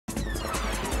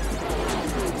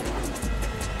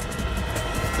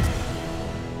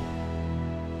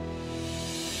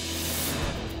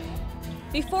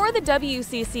Before the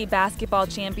WCC basketball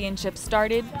championship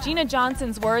started, Gena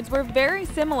Johnson's words were very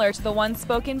similar to the ones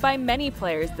spoken by many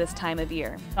players this time of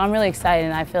year. I'm really excited,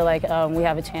 and I feel like we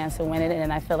have a chance to win it,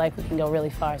 and I feel like we can go really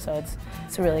far, so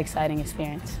it's a really exciting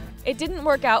experience. It didn't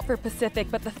work out for Pacific,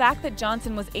 but the fact that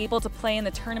Johnson was able to play in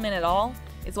the tournament at all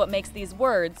is what makes these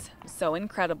words so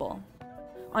incredible.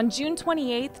 On June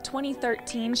 28,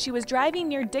 2013, she was driving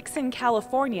near Dixon,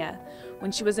 California,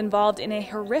 when she was involved in a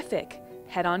horrific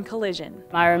head-on collision.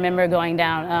 I remember going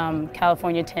down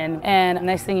California 10, and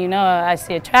next thing you know, I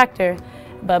see a tractor,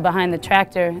 but behind the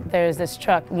tractor, there's this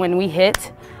truck. When we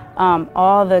hit,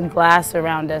 all the glass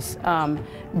around us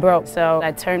broke, so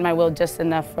I turned my wheel just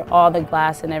enough for all the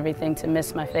glass and everything to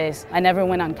miss my face. I never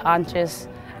went unconscious.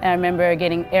 I remember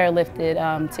getting airlifted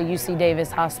to UC Davis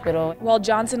Hospital. While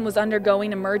Johnson was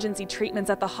undergoing emergency treatments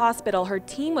at the hospital, her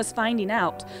team was finding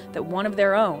out that one of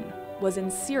their own was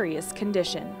in serious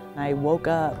condition. I woke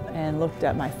up and looked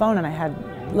at my phone, and I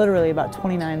had literally about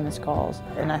 29 missed calls.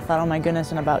 And I thought, oh my goodness,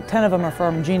 and about 10 of them are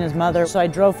from Gena's mother. So I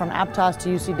drove from Aptos to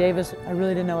UC Davis. I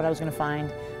really didn't know what I was going to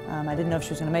find. I didn't know if she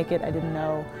was going to make it. I didn't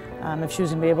know if she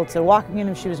was going to be able to walk again,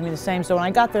 if she was going to be the same. So when I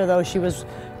got there, though, she was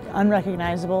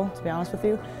unrecognizable, to be honest with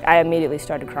you. I immediately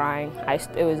started crying.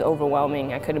 It was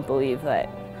overwhelming. I couldn't believe that.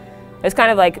 It was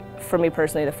kind of like, for me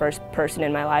personally, the first person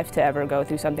in my life to ever go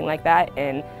through something like that.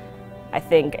 And I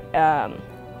think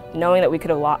knowing that I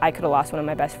could have lost one of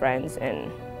my best friends and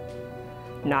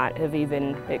not have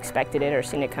even expected it or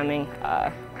seen it coming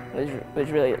was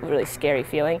really, really scary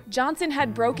feeling. Johnson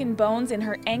had broken bones in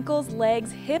her ankles, legs,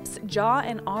 hips, jaw,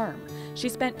 and arm. She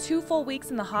spent 2 full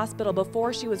weeks in the hospital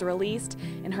before she was released,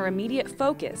 and her immediate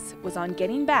focus was on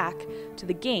getting back to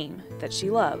the game that she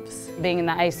loves. Being in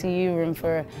the ICU room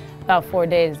for about 4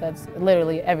 days, that's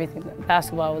literally everything.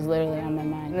 Basketball was literally on my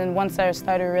mind. And then once I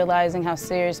started realizing how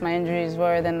serious my injuries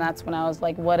were, then that's when I was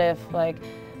like, what if, like,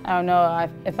 I don't know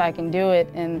if I can do it.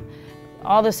 And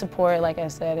all the support, like I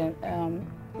said,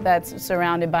 that's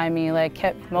surrounded by me, like,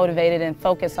 kept motivated and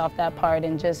focused off that part,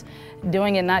 and just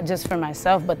doing it not just for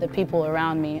myself, but the people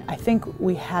around me. I think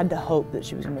we had to hope that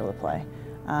she was going to be able to play.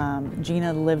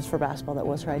 Gena lives for basketball. That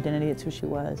was her identity. It's who she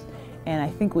was. And I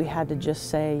think we had to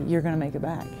just say, you're going to make it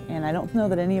back. And I don't know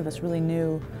that any of us really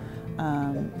knew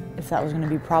if that was going to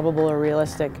be probable or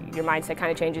realistic. Your mindset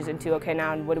kind of changes into, okay,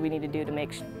 now what do we need to do to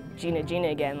make Gena Gena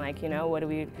again? Like, you know,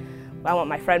 I want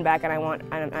my friend back, and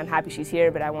I'm happy she's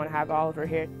here, but I want to have all of her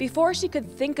here. Before she could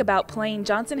think about playing,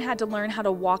 Johnson had to learn how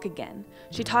to walk again.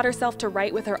 She taught herself to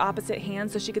write with her opposite hand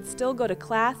so she could still go to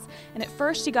class, and at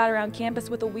first she got around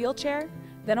campus with a wheelchair,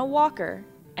 then a walker,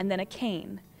 and then a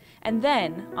cane. And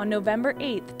then, on November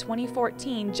 8th,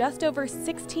 2014, just over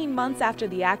 16 months after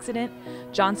the accident,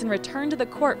 Johnson returned to the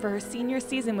court for her senior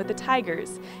season with the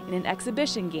Tigers in an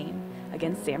exhibition game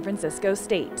against San Francisco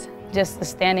State. Just the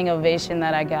standing ovation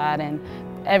that I got, and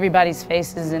everybody's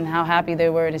faces and how happy they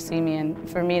were to see me, and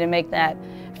for me to make that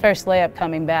first layup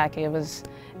coming back, it was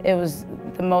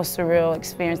the most surreal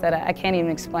experience that I can't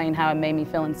even explain how it made me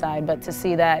feel inside, but to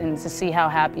see that and to see how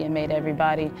happy it made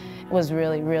everybody was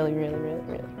really, really, really, really,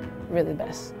 really, really the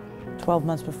best. 12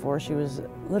 months before, she was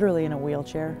literally in a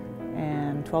wheelchair,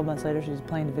 and 12 months later, she's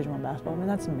playing Division I basketball. I mean,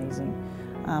 that's amazing.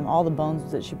 All the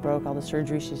bones that she broke, all the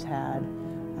surgery she's had,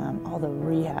 all the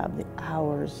rehab, the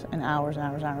hours and hours and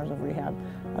hours and hours of rehab.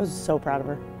 I was so proud of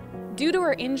her. Due to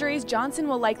her injuries, Johnson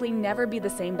will likely never be the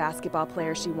same basketball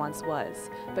player she once was,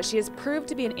 but she has proved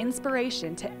to be an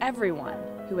inspiration to everyone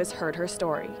who has heard her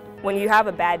story. When you have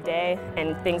a bad day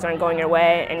and things aren't going your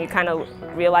way, and you kind of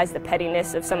realize the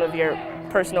pettiness of some of your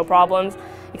personal problems,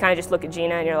 you kind of just look at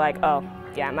Gena and you're like, oh,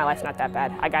 yeah, my life's not that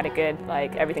bad. I got it good.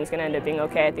 Like, everything's gonna end up being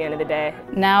okay at the end of the day.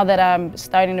 Now that I'm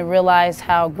starting to realize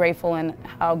how grateful and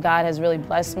how God has really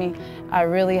blessed me, I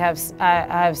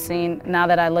have seen, now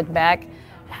that I look back,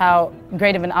 how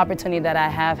great of an opportunity that I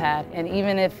have had. And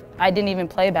even if I didn't even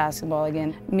play basketball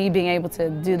again, me being able to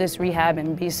do this rehab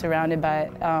and be surrounded by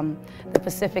the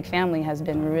Pacific family has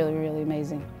been really, really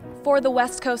amazing. For the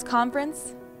West Coast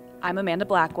Conference, I'm Amanda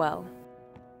Blackwell.